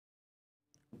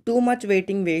Too much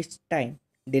waiting wastes time,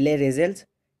 delay results,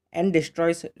 and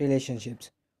destroys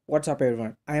relationships. What's up,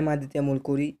 everyone? I'm Aditya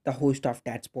Mulkuri, the host of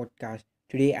Tats Podcast.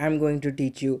 Today, I'm going to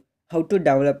teach you how to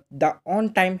develop the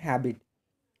on time habit.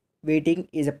 Waiting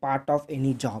is a part of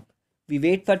any job. We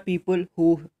wait for people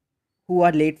who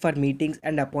are late for meetings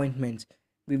and appointments.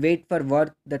 We wait for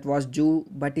work that was due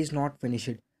but is not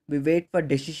finished. We wait for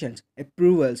decisions,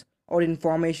 approvals, or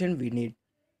information we need.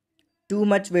 Too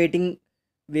much waiting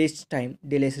wastes time,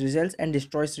 delays results, and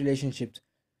destroys relationships.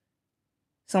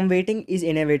 Some waiting is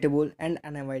inevitable and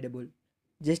unavoidable.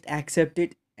 Just accept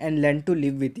it and learn to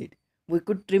live with it. We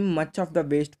could trim much of the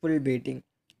wasteful waiting,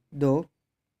 though,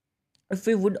 if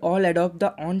we would all adopt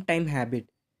the on time habit.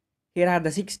 Here are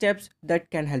the 6 steps that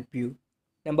can help you.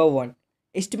 Number 1.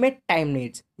 Estimate time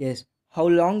needs. Yes, how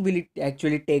long will it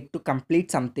actually take to complete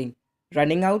something?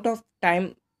 Running out of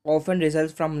time often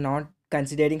results from not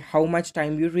considering how much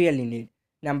time you really need.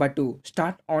 Number 2.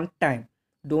 Start on time.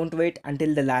 Don't wait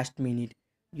until the last minute.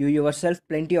 Give yourself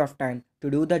plenty of time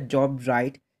to do the job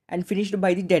right and finish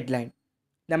by the deadline.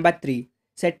 Number 3.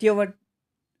 Set your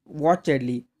watch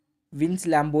early. Vince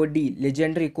Lombardi,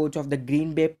 legendary coach of the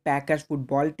Green Bay Packers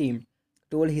football team,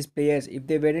 told his players if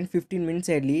they weren't 15 minutes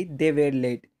early, they were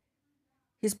late.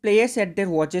 His players set their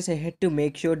watches ahead to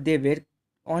make sure they were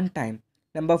on time.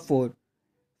 Number 4.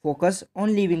 Focus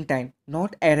on leaving time,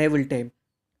 not arrival time.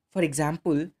 For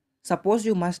example, suppose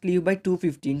you must leave by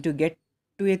 2:15 to get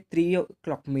to a 3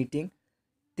 o'clock meeting.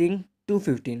 Think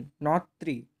 2:15, not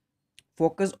 3.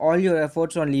 Focus all your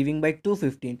efforts on leaving by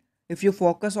 2:15. If you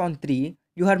focus on 3,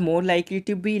 you are more likely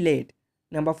to be late.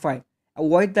 Number 5.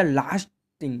 Avoid the last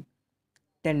thing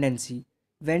tendency.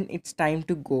 When it's time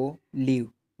to go,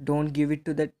 leave. Don't give it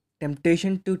to the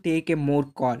temptation to take a more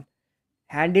call.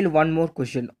 Handle one more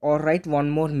question or write one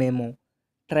more memo.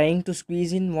 Trying to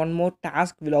squeeze in one more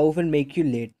task will often make you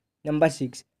late. Number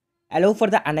 6. Allow for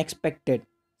the unexpected.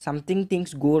 Something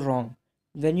things go wrong.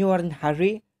 When you are in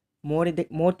hurry, more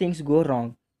things go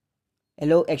wrong.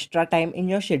 Allow extra time in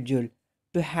your schedule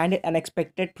to handle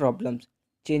unexpected problems.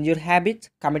 Change your habits,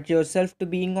 commit yourself to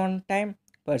being on time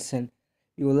person.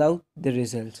 You love the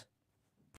results.